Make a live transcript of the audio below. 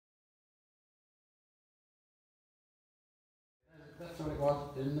so it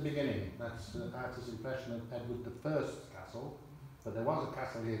was in the beginning. That's the artist's impression of Edward I's castle. But there was a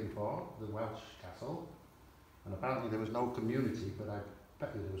castle here before, the Welsh castle, and apparently there was no community, but I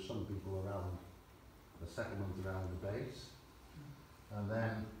bet you there were some people around the settlement around the base. And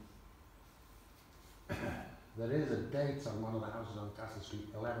then there is a date on one of the houses on Castle Street,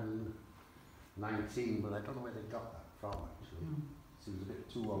 1119, but I don't know where they got that from actually. Seems a bit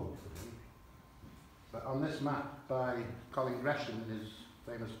too old for me. But on this map by Colin Gresham in his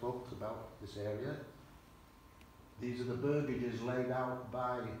famous book about this area, these are the burgages laid out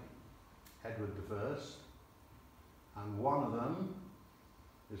by Edward I, and one of them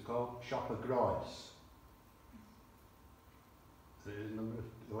is called Shop of Groes. It is number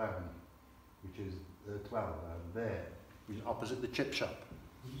 11, which is 12 there, which is opposite the chip shop.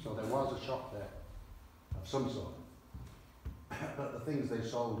 So there was a shop there of some sort. But the things they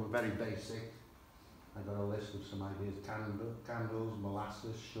sold were very basic. I got a list of some ideas: candles,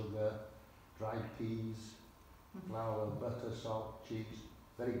 molasses, sugar, dried peas, flour, butter, salt, cheese,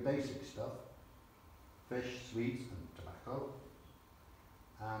 very basic stuff, fish, sweets and tobacco,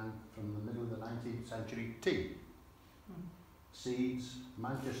 and from the middle of the 19th century, tea, seeds,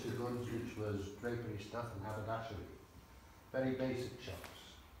 Manchester goods, which was drapery stuff, and haberdashery. Very basic shops.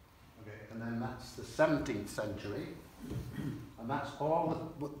 Okay. And then that's the 17th century, and that's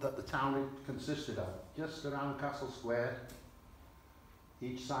all that the town consisted of, just around Castle Square,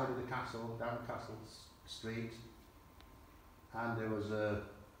 each side of the castle, down Castle Street, and there was a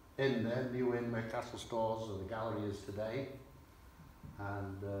inn there, new inn where Castle Stores or the gallery is today,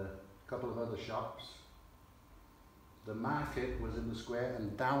 and a couple of other shops. The market was in the square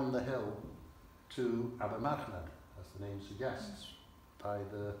and down the hill to Abermarchnad, as the name suggests, by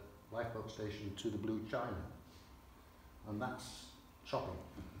the lifeboat station to the Blue China, and that's shopping.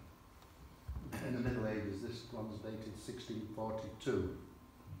 In the Middle Ages, this one's dated 1642.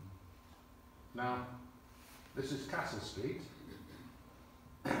 Now, this is Castle Street.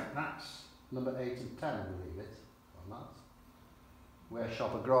 That's number 8 and 10, I believe it, or not, where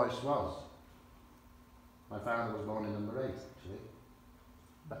Shop of Groes was. My father was born in number 8, actually,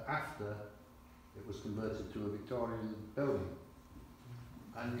 but after it was converted to a Victorian building.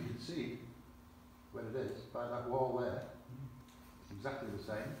 And you can see where it is, by that wall there, exactly the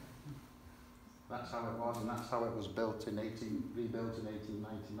same. That's how it was, and that's how it was built rebuilt in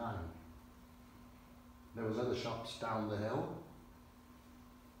 1899. There was other shops down the hill.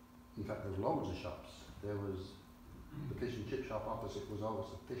 In fact, there was loads of shops. There was the fish and chip shop opposite was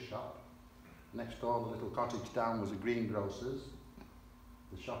always a fish shop. Next door, the little cottage down was a greengrocer's.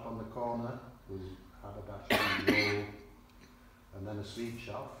 The shop on the corner was haberdashery, wool, and then a sweet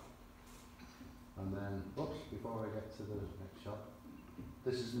shop. And then, oops, before I get to the next shop,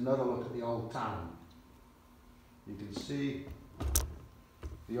 this is another look at the old town. You can see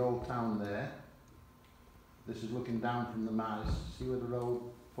the old town there. This is looking down from the Maes. See where the road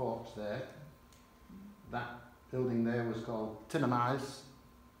forks there? That building there was called Tinamaes,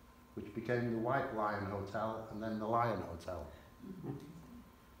 which became the White Lion Hotel and then the Lion Hotel.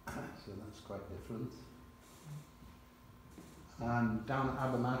 So that's quite different. And down at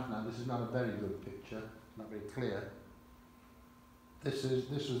Abermarchnad, this is not a very good picture, not very clear. This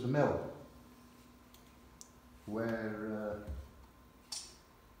was the mill, where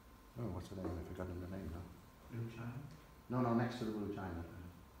oh, what's the name? I've forgotten the name now. Blue China? No, next to the Blue China.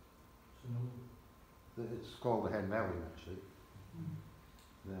 It's called the Hen Valley, actually.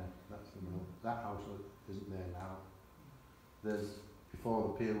 There, that's the mill. That house isn't there now. Before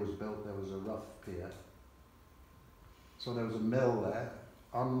the pier was built, there was a rough pier. So there was a mill there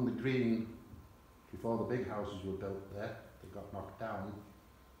on the green. Before the big houses were built there, they got knocked down.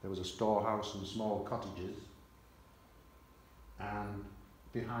 There was a storehouse and small cottages. And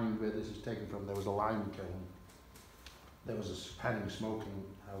behind where this is taken from, there was a lime kiln. There was a penny smoking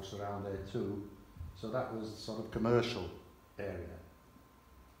house around there too. So that was sort of commercial area.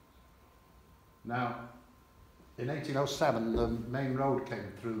 Now, in 1807, the main road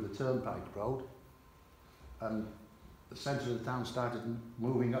came through, the Turnpike Road, and the centre of the town started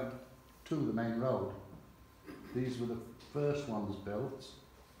moving up to the main road. These were the first ones built.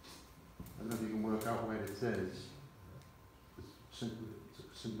 I don't know if you can work out where it is.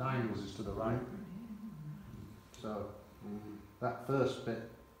 St Nines is to the right. So that first bit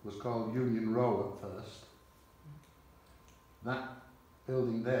was called Union Row at first. That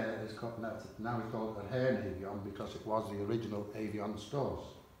building there is called, now it's called Ahern Avion because it was the original Avion stores.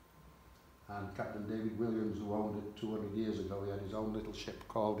 And Captain David Williams, who owned it 200 years ago, he had his own little ship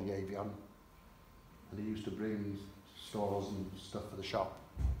called the Avion, and he used to bring stores and stuff for the shop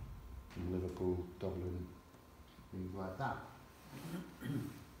in Liverpool, Dublin, things like that.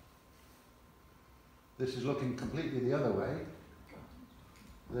 This is looking completely the other way.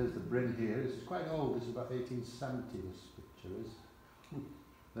 There's the Bryn here. This is quite old. This is about 1870, this picture is.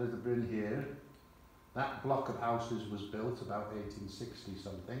 There's the Bryn here. That block of houses was built about 1860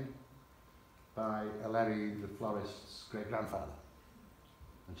 something by Larry the florist's great-grandfather.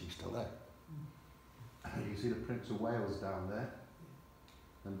 And she's still there. You can see the Prince of Wales down there.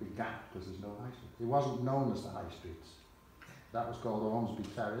 And a big gap because there's no high street. It wasn't known as the high streets. That was called Ormsby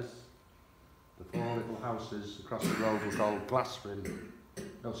Terrace. The four little houses across the road were called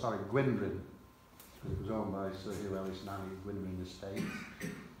Gwynbryn. It was owned by Sir Hugh Ellis Nanny Gwynbryn Estate.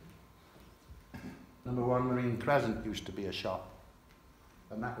 Number 1 Marine Crescent used to be a shop.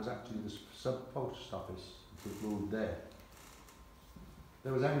 And that was actually the sub-post office. It moved there.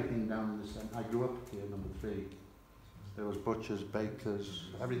 There was everything down in the centre. I grew up here, number 3. There was butchers,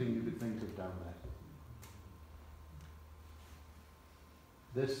 bakers, everything you could think of down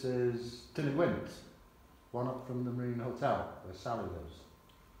there. This is Tynnegwynt, one up from the Marine Hotel, where Sally lives.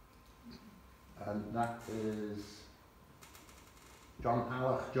 And that is John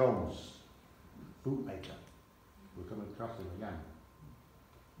Hallach Jones, bootmaker. We're coming across him again.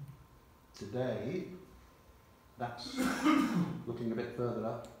 Today, that's looking a bit further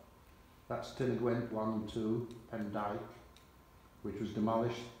up. That's Tynnegwynt 1 and 2, Pen Dyke, which was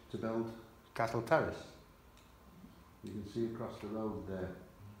demolished to build Castle Terrace. You can see across the road there,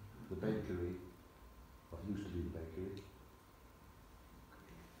 the bakery, what used to be the bakery.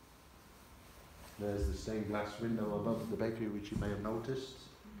 There's the stained glass window above the bakery, which you may have noticed.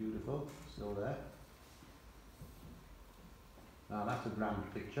 Beautiful, still there. Now that's a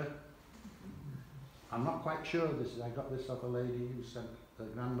grand picture. I'm not quite sure this is, I got this off a lady who said her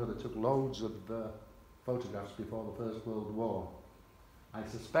grandmother took loads of photographs before the First World War. I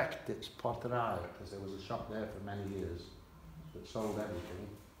suspect it's Porterai, because there was a shop there for many years that sold everything.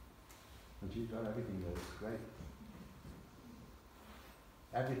 And she's got everything there, it's great.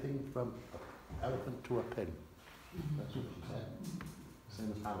 Everything from an elephant to a pin. That's what she said.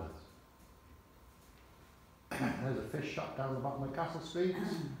 Same as Howard's. There's a fish shop down the bottom of Castle Street,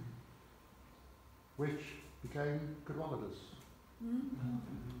 which became Cadwallader's.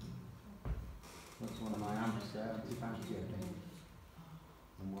 That's one of my aunts there, Auntie Fancy, I think,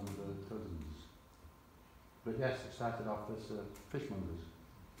 and one of her cousins. But yes, it started off as fishmongers.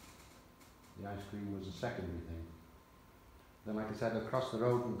 The ice cream was a secondary thing. Then, like I said, across the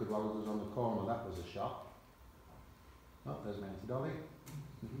road from Cadwallader's on the corner, that was a shop. Oh, there's my Auntie Dolly.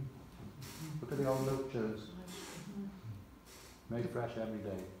 Look at the old milk churns. Made fresh every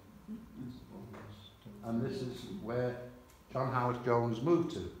day. And this is where John Howard Jones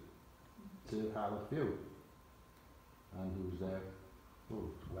moved to Harlefview. And who was there,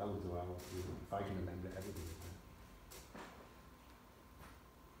 well into Harlefview, fighting and then everything.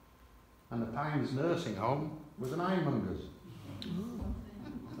 And the Pines nursing home was an ironmonger's.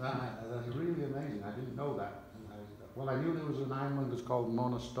 That's really amazing. I didn't know that. Well, I knew there was an ironmonger's called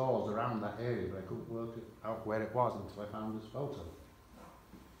Mona Stores around that area, but I couldn't work out where it was until I found this photo.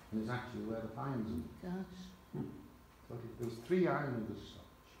 And it's actually where the Pines are. So there was 3 ironmonger's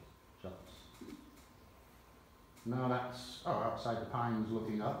shops. Now that's, outside the Pines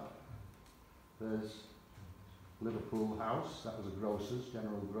looking up, there's Liverpool House. That was a grocer's,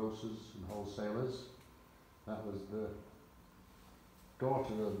 general grocers and wholesalers. That was the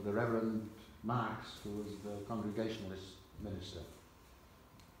daughter of the Reverend Marx, who was the Congregationalist minister.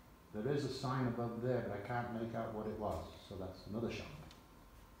 There is a sign above there, but I can't make out what it was, so that's another shop.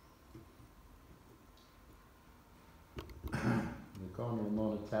 In the corner of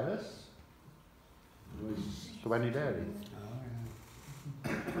Mona Terrace was Llewellyn Dairy,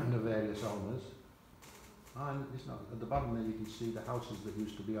 and the various owners. And it's not, at the bottom there you can see the houses that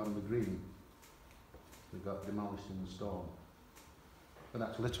used to be on the green that got demolished in the storm. But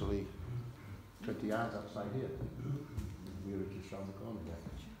that's literally 20 yards outside here. We were just round the corner there.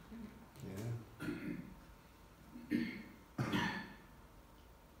 Yeah.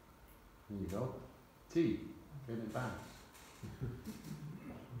 There you go. Tea. Came in bags.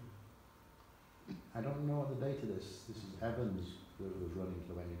 I don't know what the date of this. This is Evans who was running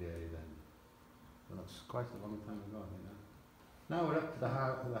Llewellyn Dairy then. Well, that's quite a long time ago, I think. Now we're up to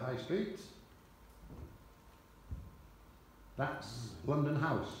the high street. That's London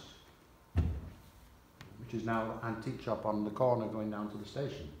House, which is now an antique shop on the corner going down to the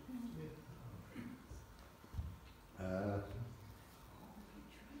station.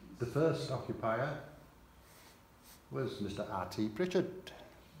 The first occupier was Mr. R.T. Pritchard,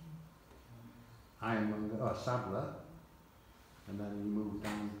 ironmonger, saddler, and then we moved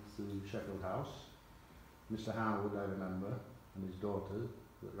down to Sheffield House. Mr. Howard, I remember, and his daughter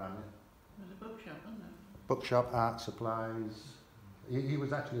that ran it. It was a bookshop, wasn't it? Bookshop, art supplies. He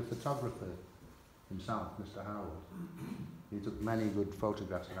was actually a photographer himself, Mr. Howard. He took many good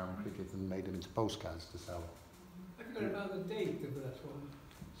photographs around Criccieth and made them into postcards to sell. I forgot about the date of that one.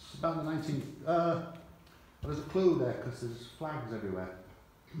 It's about the 19th. Well, there's a clue there because there's flags everywhere.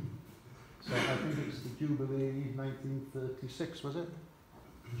 So I think it's the Jubilee 1936, was it?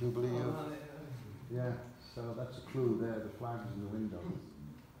 Jubilee of... Yeah, so that's a clue there, the flags in the window.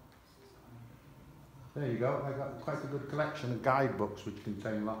 There you go, I got quite a good collection of guidebooks which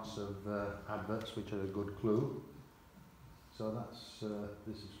contain lots of adverts which are a good clue. So that's,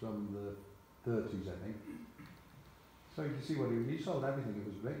 this is from the 30s, I think. So you can see what he sold everything, it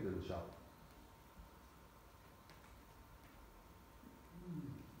was a great little shop.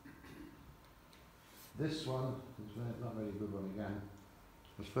 This one is not very good one again.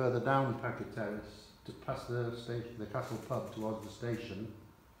 It was further down Packet Terrace, to past the station, the Castle Pub towards the station.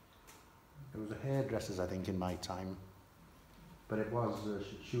 It was a hairdresser's, I think, in my time, but it was a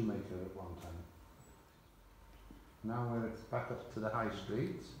shoemaker at one time. Now we're back up to the High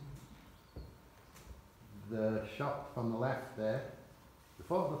Street. The shop on the left there, the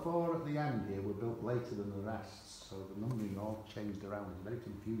four at the end here were built later than the rest, so the numbering all changed around. It's very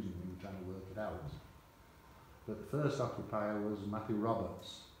confusing when you're trying to work it out. But the first occupier was Matthew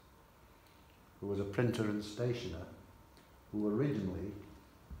Roberts, who was a printer and stationer, who originally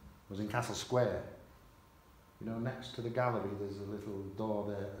was in Castle Square. You know, next to the gallery there's a little door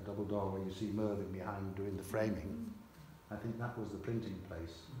there, a double door where you see Mervyn behind doing the framing. I think that was the printing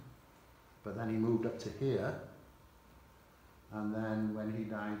place. But then he moved up to here, and then when he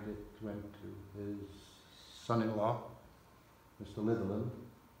died it went to his son-in-law, Mr. Litherland,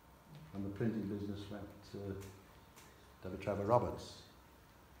 and the printing business went to David Trevor Roberts.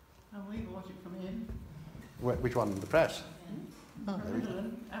 And we bought it from him. Which one? The press? Yeah. Oh,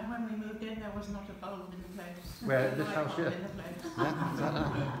 and when we moved in, there was not a bulb in the place. Where? This house here? In the place. Yeah, is that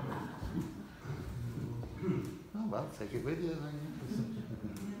right? Oh well, take it with you then.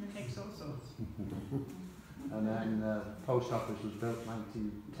 It takes all sorts. And then post office was built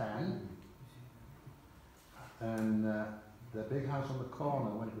 1910. And the big house on the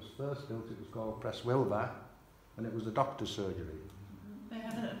corner, when it was first built, it was called Press Wilbur, and it was the doctor's surgery. They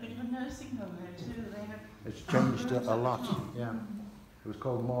had a bit of a nursing home there too. They had. It's changed a lot. Yeah. It was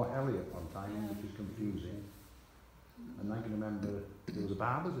called Moore Elliott one time, which is confusing. And I can remember there was a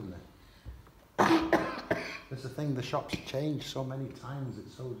barber's in there. That's the thing, the shops change so many times,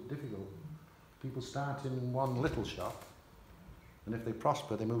 it's so difficult. People start in one little shop, and if they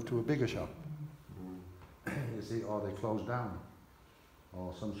prosper, they move to a bigger shop. You see, or they close down.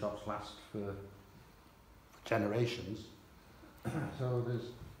 Or some shops last for generations. So there's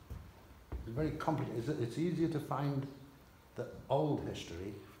very complicated. It's easier to find the old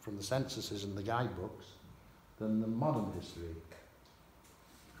history from the censuses and the guidebooks than the modern history.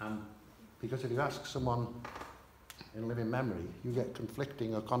 And because if you ask someone in living memory, you get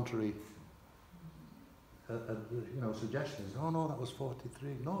conflicting or contrary suggestions. Oh no, that was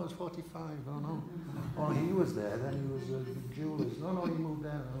 43. No, it was 45. Oh no. Oh, he was there. Then he was a jeweler's. No, he moved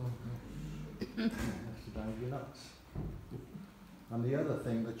there. Oh. That's to drive you nuts. And the other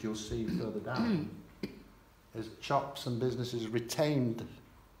thing that you'll see further down is shops and businesses retained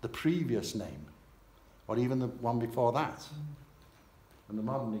the previous name, or even the one before that. And the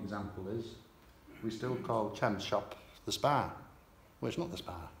modern example is, we still call Chem's shop the Spa. Well, it's not the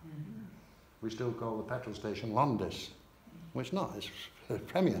Spa. We still call the petrol station Londis, which is not, it's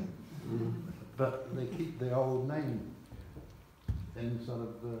Premier. But they keep the old name in sort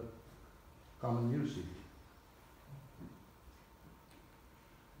of common usage.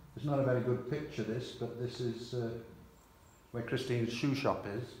 It's not a very good picture, this, but this is where Christine's shoe shop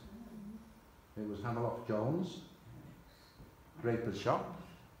is. It was Havelock Jones, draper's shop,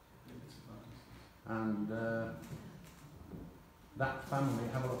 and that family,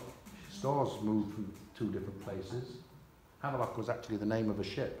 Havelock stores moved from two different places. Havelock was actually the name of a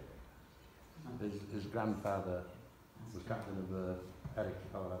ship. His grandfather was captain of Eric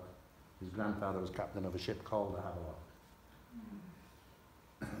Havelock. His grandfather was captain of a ship called the Havelock.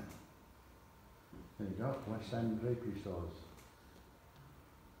 There you go, West End drapery stores.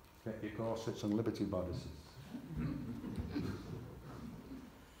 Get your corsets and Liberty bodices.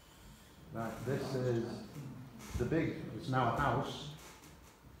 Right, this is the big, it's now a house.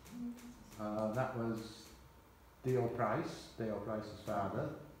 That was D.O. Price's father.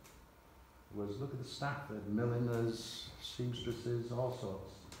 Look at the staff, they had milliners, seamstresses, all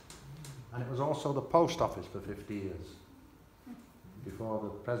sorts. And it was also the post office for 50 years. Before the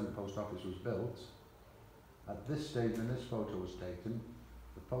present post office was built, At this stage when this photo was taken,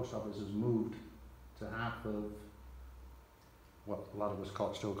 the post office has moved to half of what a lot of us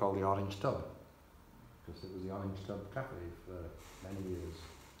still call the Orange Tub, because it was the Orange Tub Cafe for many years.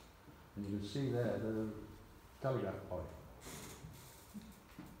 And you can see there the telegraph point.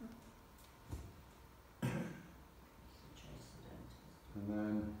 And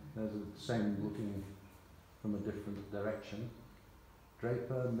then there's the same looking from a different direction.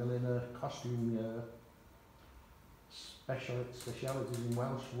 Draper, milliner, costumier, specialities in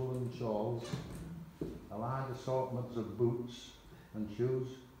Welsh woolen shawls, a large assortment of boots and shoes,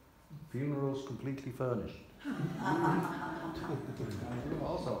 funerals completely furnished.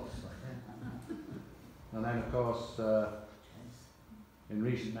 All sorts. And then of course, in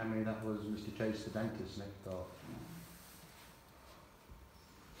recent memory, that was Mr. Chase, the dentist, next door.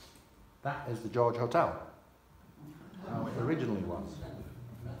 That is the George Hotel, how it originally was.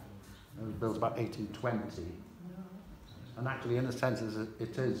 It was built about 1820. And actually, in a sense,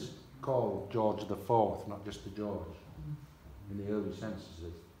 it is called George the Fourth, not just the George, in the early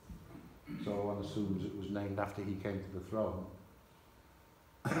censuses. So one assumes it was named after he came to the throne.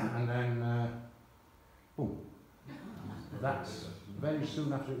 And then, boom. That's very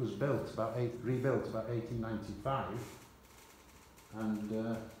soon after it was built, rebuilt about 1895.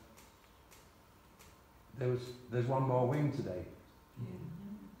 And there's one more wing today.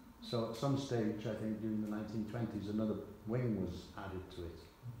 So at some stage, I think during the 1920s, another wing was added to it.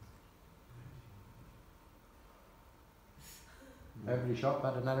 Every shop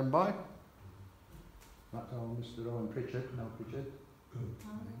had an errand boy. That's all Mr. Owen Criccieth, now Criccieth.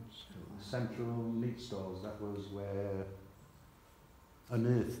 Central meat stores, that was where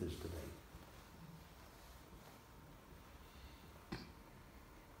Unearth is today.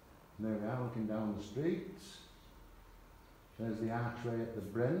 And there we are, looking down the street. There's the archway at the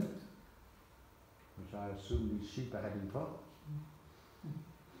Bryn, which I assume these sheep are heading for.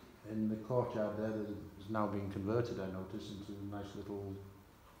 In the courtyard there, is now being converted, I noticed, into nice little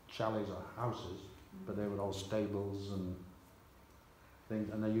chalets or houses, but they were all stables and things,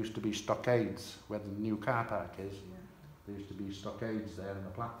 and there used to be stockades where the new car park is. There used to be stockades there on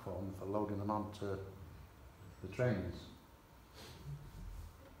the platform for loading them onto the trains.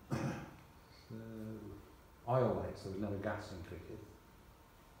 Oil lights, there was never gas in Criccieth.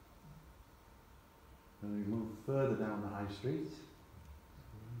 And we move further down the high street.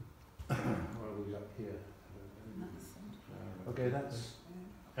 What have we got here? Okay, that's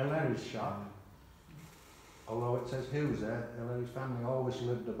Ellery's shop. Although it says Hughes there, Ellery's family always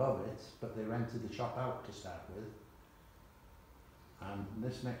lived above it, but they rented the shop out to start with. And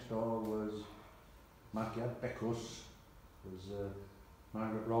this next door was Marciad Beckus, was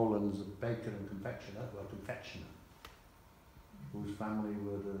Margaret Rowland's baker and confectioner, whose family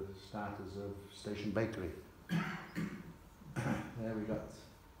were the starters of Station Bakery. There we got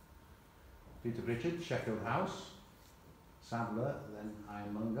Peter Pritchard, Sheffield House, Sadler, then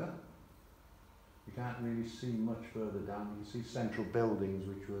Ironmonger. You can't really see much further down. You can see Central Buildings,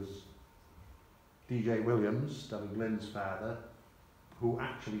 which was D.J. Williams, David Glynn's father, who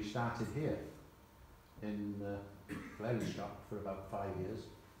actually started here in Larry's shop for about 5 years,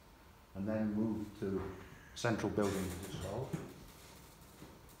 and then moved to Central Buildings, it's called.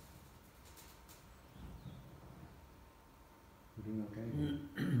 You doing okay?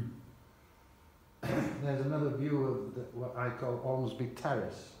 There's another view of what I call Ormsby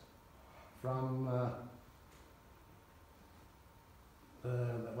Terrace from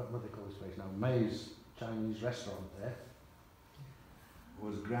what do they call this place now? May's Chinese restaurant there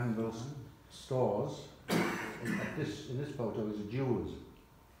was Granville Stores. In this photo is a jeweller's.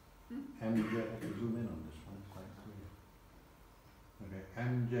 MJ, I can zoom in on this one, it's quite clear. Okay,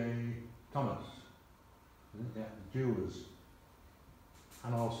 MJ Thomas. Yeah, jewellers.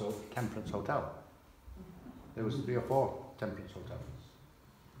 And also Temperance Hotel. There was 3 or 4 Temperance Hotels.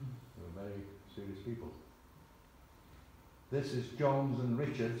 They were very serious people. This is Jones and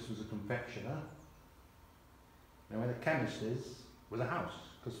Richards, was a confectioner. Now where the chemist was a house,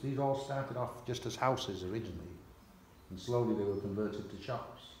 because these all started off just as houses originally, and slowly they were converted to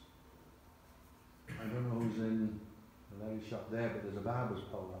shops. I don't know who's in the Larry's shop there, but there's a barber's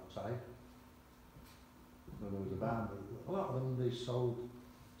pole outside. So there was a barber. A lot of them, they sold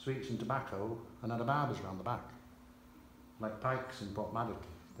sweets and tobacco and had a barber's round the back. Like Pike's in Port Maddock.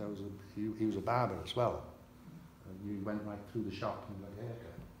 He was a barber as well. And you went right through the shop and got a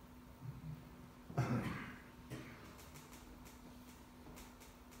haircut.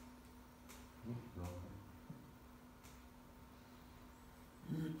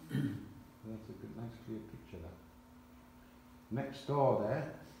 That's a good, nice clear picture there. Next door there,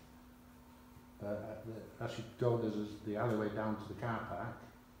 as you go, there's the alleyway down to the car park.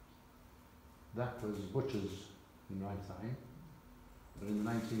 That was butchers in right time. But in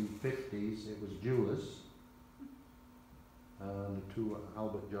the 1950s, it was jewellers. The two,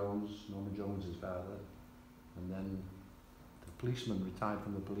 Albert Jones, Norman Jones' father, and then the policeman retired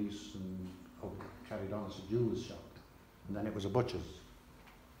from the police and carried on as a jeweller's shop. And then it was a butcher's.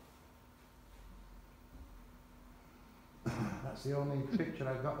 That's the only picture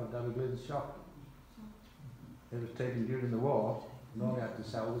I got of David Lynn's shop. It was taken during the war, and all he had to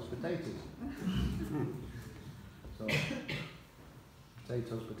sell was potatoes. So,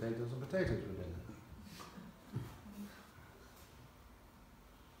 potatoes, and potatoes for dinner.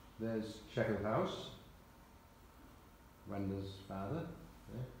 There's Sheffield House, Wenda's father,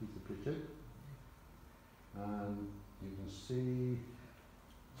 there, Peter Criccieth. And you can see,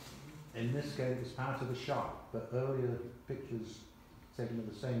 in this case, it's part of the shop, but earlier pictures taken of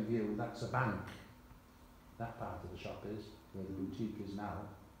the same view, that's a bank. That part of the shop is, where the boutique is now.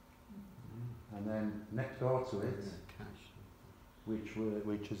 And then next door to it,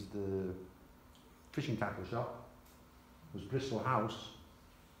 which is the fishing tackle shop, was Bristol House,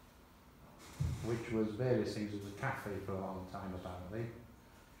 which was various things. It was a cafe for a long time apparently.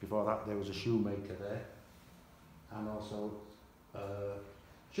 Before that there was a shoemaker there, and also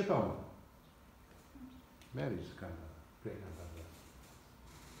ship owner. Mary's kind of great grandfather.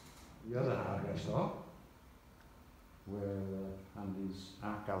 The other hardware store, where Andy's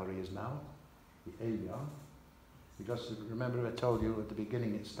art gallery is now, the Avion. Because remember I told you at the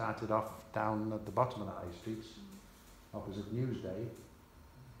beginning it started off down at the bottom of the high streets, opposite Newsday,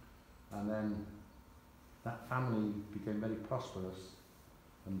 and then that family became very prosperous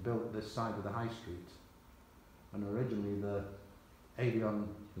and built this side of the high street. And originally the Avion,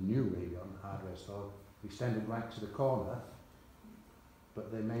 the new Avion hardware store, extended right to the corner,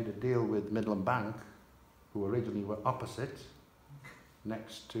 but they made a deal with Midland Bank, who originally were opposite,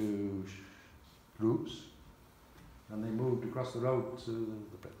 next to Roots, and they moved across the road to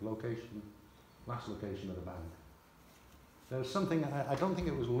the location, last location of the bank. There was something, I don't think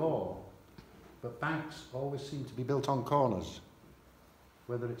it was law, but banks always seem to be built on corners.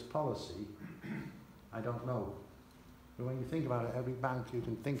 Whether it's policy, I don't know. But when you think about it, every bank you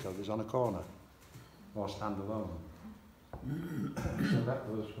can think of is on a corner or standalone. So that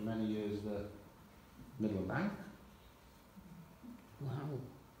was for many years the Midland Bank. Wow.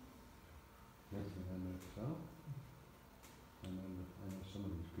 Yes, I know so. I know some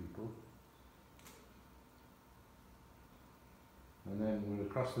of these people. And then we're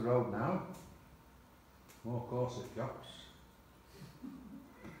across the road now. More corset shops.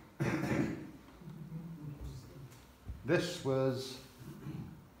 This was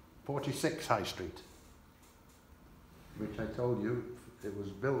 46 High Street, which I told you, it was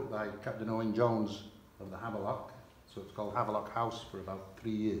built by Captain Owen Jones of the Havelock, so it's called Havelock House for about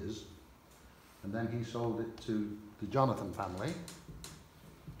 3 years. And then he sold it to the Jonathan family,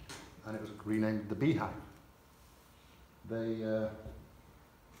 and it was renamed the Beehive. They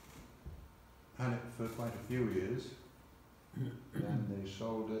had it for quite a few years, then they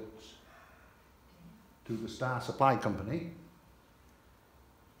sold it to the Star Supply Company,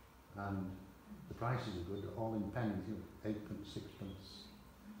 and the prices are good, all in pennies, you know, 8pence, 6pence,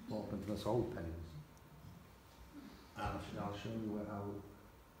 4pence, that's all pennies. And I'll show you how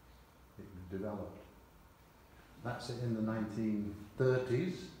it developed. That's it in the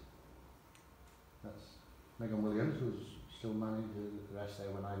 1930s. That's Megan Williams, who was still managed the rest there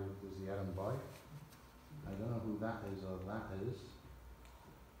when I was the errand boy. I don't know who that is or that is.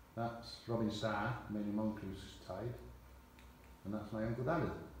 That's Robin Starr, Many Moncrief's tied. And that's my Uncle David,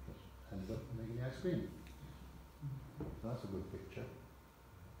 that ended up making the ice cream. So that's a good picture.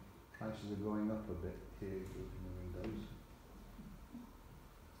 Prices are going up a bit here if you look in the windows.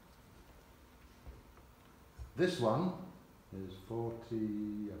 This one is 40,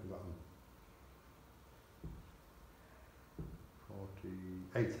 I've forgotten,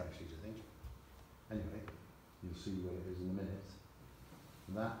 48 actually, I think. Anyway, you'll see where it is in a minute.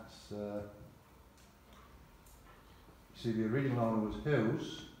 And that's, you see the original owner was Hughes,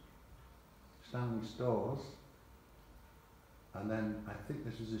 Stanley Stores, and then I think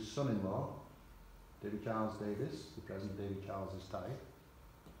this was his son-in-law, David Charles Davis, the present David Charles is tied.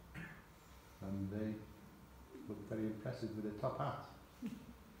 And they look very impressive with a top hat,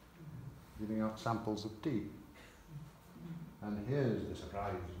 giving out samples of tea. And here's the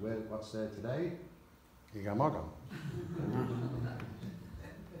surprise, what's there today? Igamogam.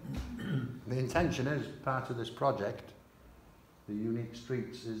 The intention is, part of this project, the Unique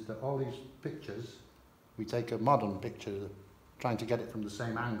Streets, is that all these pictures, we take a modern picture, trying to get it from the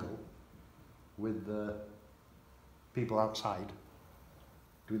same angle, with the people outside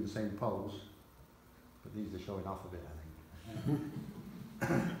doing the same pose, but these are showing off a bit, I think.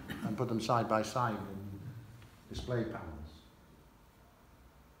 And put them side by side in display panels.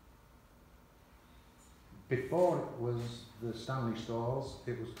 Before it was the Stanley Stores,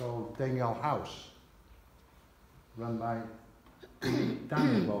 it was called Daniel House, run by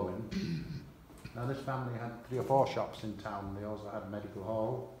Daniel Bowen. Now this family had 3 or 4 shops in town. They also had a medical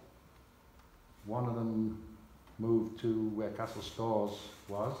hall. One of them moved to where Castle Stores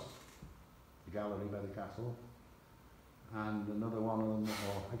was, the gallery by the castle, and another one of them,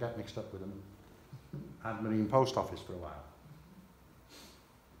 or I get mixed up with them, had Marine Post Office for a while.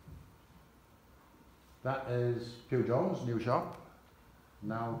 That is Hugh Jones' new shop,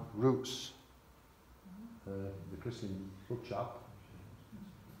 now Roots, the Christian bookshop.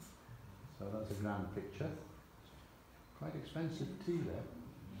 So that's a grand picture. Quite expensive tea there.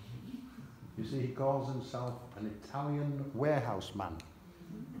 You see, he calls himself an Italian warehouse man.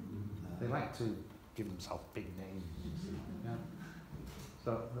 They like to give themselves big names, you see. Yeah.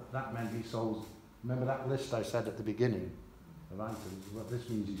 So that meant he sold, remember that list I said at the beginning of items? Well, this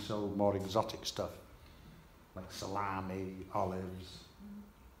means he sold more exotic stuff, like salami, olives.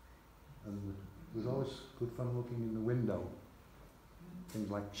 And it was always good fun looking in the window. Things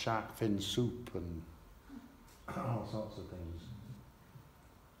like shark fin soup and all sorts of things.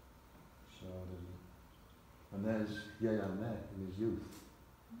 So, and there's Yeyan there in his youth.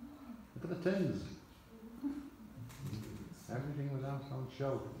 Look at the tins. Everything was out on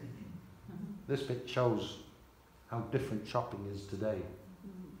show. This bit shows how different shopping is today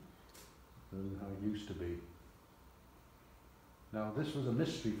than how it used to be. Now this was a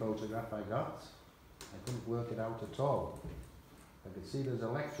mystery photograph I got. I couldn't work it out at all. I could see there's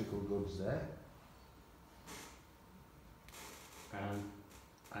electrical goods there. And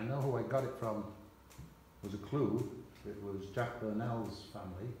I know who I got it from was a clue. It was Jack Burnell's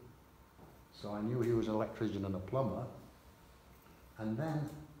family. So I knew he was an electrician and a plumber. And then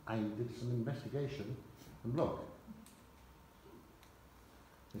I did some investigation and look.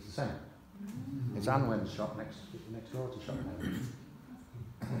 It's the same. It's Anwen's shop next door to shop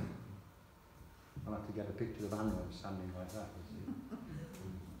now. I'll have to get a picture of Anwen standing like that, you see.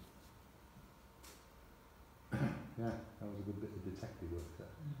 Yeah, that was a good bit of detective work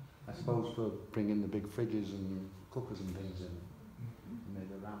there. I suppose for bringing the big fridges and cookers and things in, he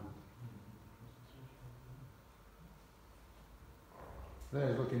made a ramp.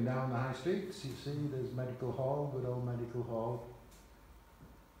 There's looking down the high streets, you see, there's Medical Hall, good old Medical Hall.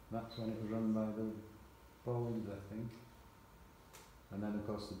 That's when it was run by the Bowens, I think. And then of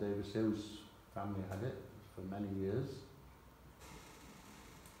course the Davis Hughes family had it for many years.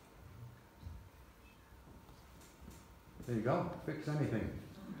 There you go, fix anything.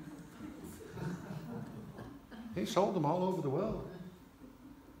 He sold them all over the world.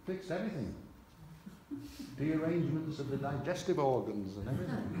 Fixed everything. Rearrangements of the digestive organs and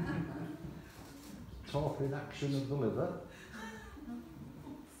everything. Torpid action of the liver.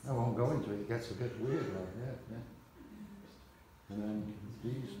 I won't go into it, it gets a bit weird, like, yeah. And then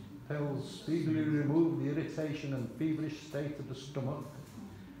these pills speedily remove the irritation and feverish state of the stomach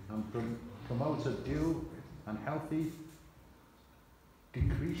and promote a due and healthy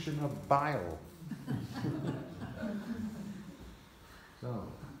decretion of bile.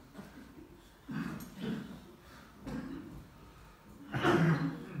 So,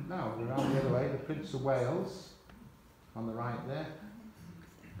 now we're on the other way, the Prince of Wales on the right there.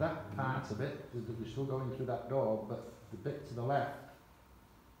 That part of it, we're still going through that door, but the bit to the left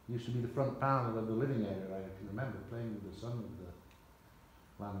used to be the front parlour of the living area. I can remember playing with the son of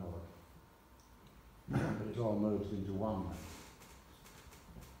the landlord. But it's all merged into one now.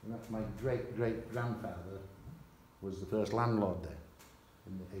 And that's my great-great-grandfather was the first landlord there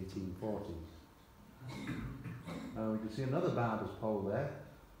in the 1840s. We can see another barber's pole there.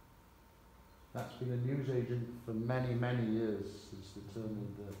 That's been a newsagent for many, many years, since the turn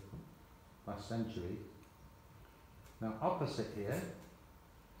of the last century. Now opposite here,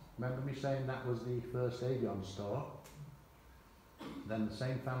 remember me saying that was the first Avion store? Then the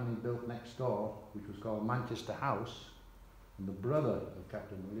same family built next door, which was called Manchester House, and the brother of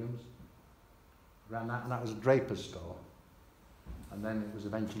Captain Williams ran that, and that was a draper's store. And then it was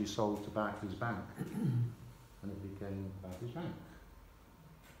eventually sold to Barclays Bank, and it became Barclays Bank.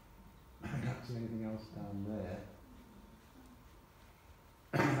 I can't see anything else down there.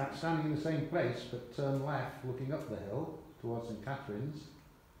 That's standing in the same place, but turn left, looking up the hill towards St Catherine's.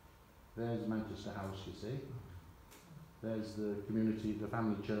 There's Manchester House, you see. There's the community, the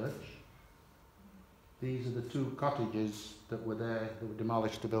family church. These are the 2 cottages that were there, that were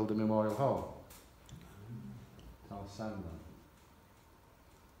demolished to build a memorial hall. I'll sound them.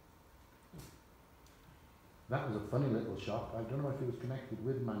 That was a funny little shop. I don't know if he was connected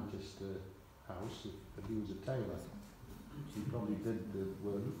with Manchester House, but he was a tailor. He probably did the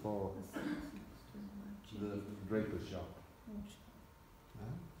work for the draper's shop.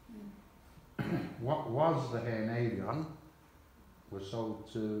 What was the Hare Avion was sold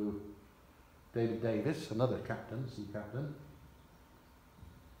to David Davis, another captain, sea captain,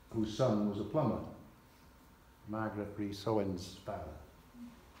 whose son was a plumber, Margaret Rees Owen's father.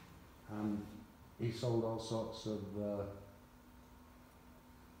 And he sold all sorts of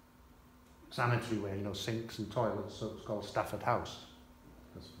sanitary ware, you know, sinks and toilets, so it's called Stafford House.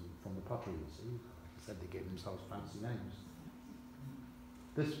 That's from the pottery, you see. He said they gave themselves fancy names.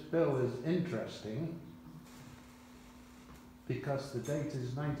 This bill is interesting because the date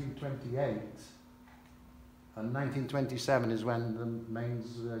is 1928 and 1927 is when the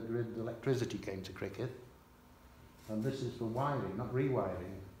mains grid electricity came to Criccieth, and this is for wiring, not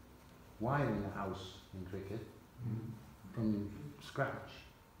rewiring, wiring a house in Criccieth from scratch,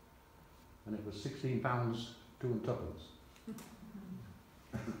 and it was £16 2 and twopence.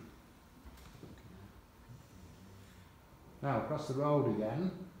 Now across the road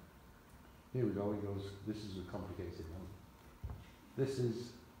again, here we go, he goes, this is a complicated one. This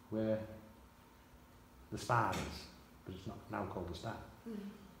is where the Spa is, but it's not now called the Spa,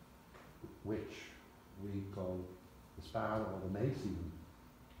 which we call the Spa or the Mace even.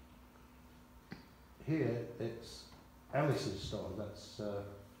 Here it's Ellis's store, that's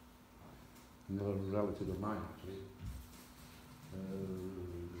another relative of mine actually.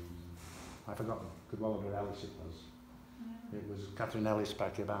 I've forgotten, Cadwallader Ellis it was. It was Catherine Ellis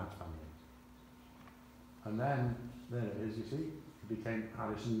back of our family. And then, there it is, you see, it became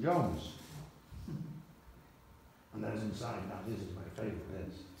Harrison Jones. And there's inside, now this is my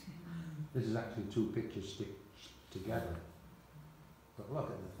favourite, this is actually 2 pictures stitched together. But look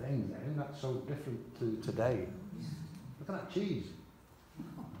at the things there, isn't that so different to today? Look at that cheese.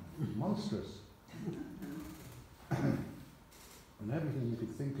 Monstrous. And everything you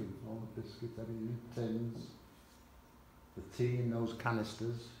could think of, all the biscuits, everything in tins. The tea in those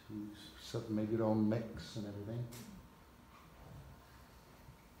canisters, you sort of made your own mix and everything.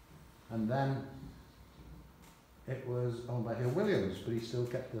 And then it was owned by Hill Williams, but he still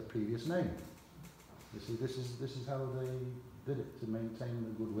kept the previous name. You see, this is how they did it, to maintain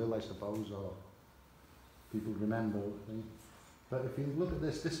the goodwill, I suppose, or people remember things. But if you look at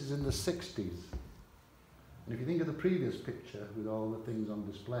this is in the 60s. And if you think of the previous picture with all the things on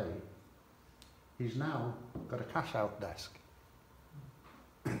display, he's now got a cash-out desk.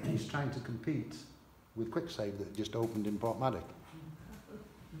 He's trying to compete with Quicksave that just opened in Portmaddock.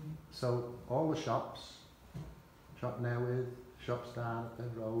 So all the shops, Shop Newith, Shops down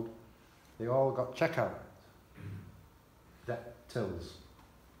at the road, they all got checkout tills,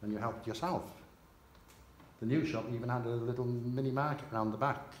 and you helped yourself. The new shop even had a little mini market around the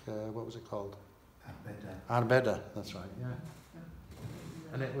back. What was it called? Arbeda, that's right, yeah.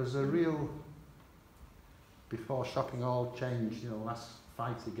 And it was a real, before shopping all changed, you know, last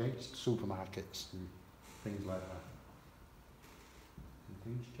fight against supermarkets and things like that. And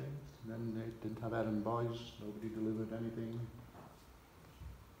things changed. And then they didn't have errand boys, nobody delivered anything.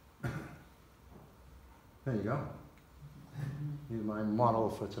 There you go. Here's my moral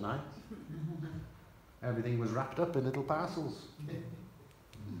for tonight. Everything was wrapped up in little parcels.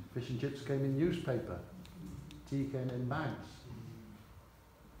 Fish and chips came in newspaper. Tea came in bags.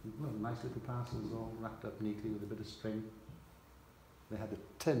 Well, nice little parcels all wrapped up neatly with a bit of string. They had a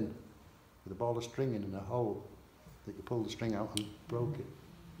tin with a ball of string in and a hole that you pulled the string out and broke it.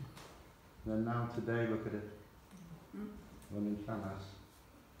 And then now today, look at it. I'm in Llamas.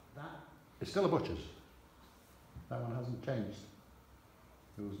 That is still a butcher's. That one hasn't changed.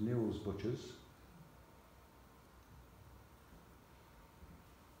 It was Newell's Butchers.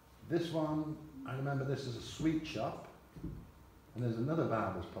 This one, I remember this is a sweet shop, and there's another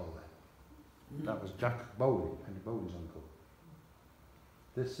barber's pole there. That was Jack Bowley, Henry Bowley's uncle.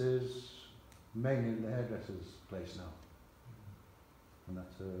 This is mainly the hairdresser's place now. And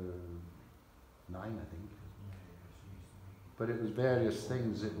that's 9, I think. But it was various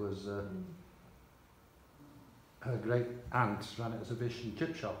things. It was her great aunt ran it as a fish and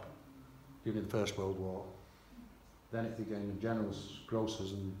chip shop during the First World War. Then it became a general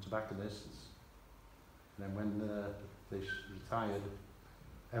grocers and tobacconists. And then when they retired,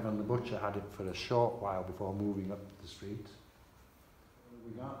 Evan the butcher had it for a short while before moving up the street.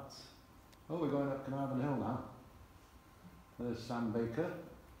 We got, we're going up Carnarvon Hill now. There's Sam Baker,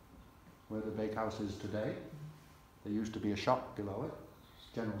 where the bakehouse is today. There used to be a shop below it,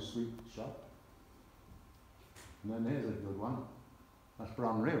 general sweet shop. And then here's a good one. That's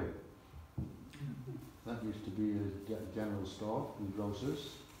Bronrew. That used to be a general store and grocers.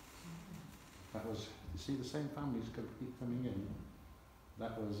 That was, you see, the same families could keep coming in.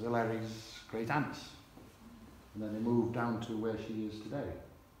 That was Hilary's great aunts. And then they moved down to where she is today.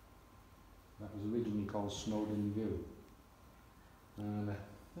 That was originally called Snowdon View. And I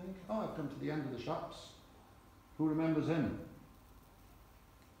think, oh, I've come to the end of the shops. Who remembers him?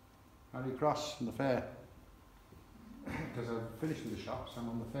 Harry Cross from the fair. Because I've finished with the shops, I'm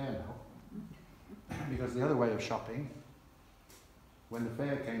on the fair now. Because the other way of shopping, when the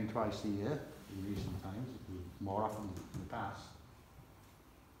fair came twice a year, in recent times, it was more often in the past,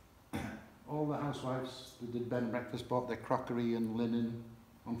 all the housewives that did bed and breakfast bought their crockery and linen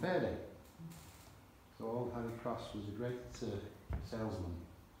on fair day. So old Harry Cross was a great salesman.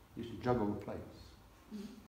 He used to juggle the plates.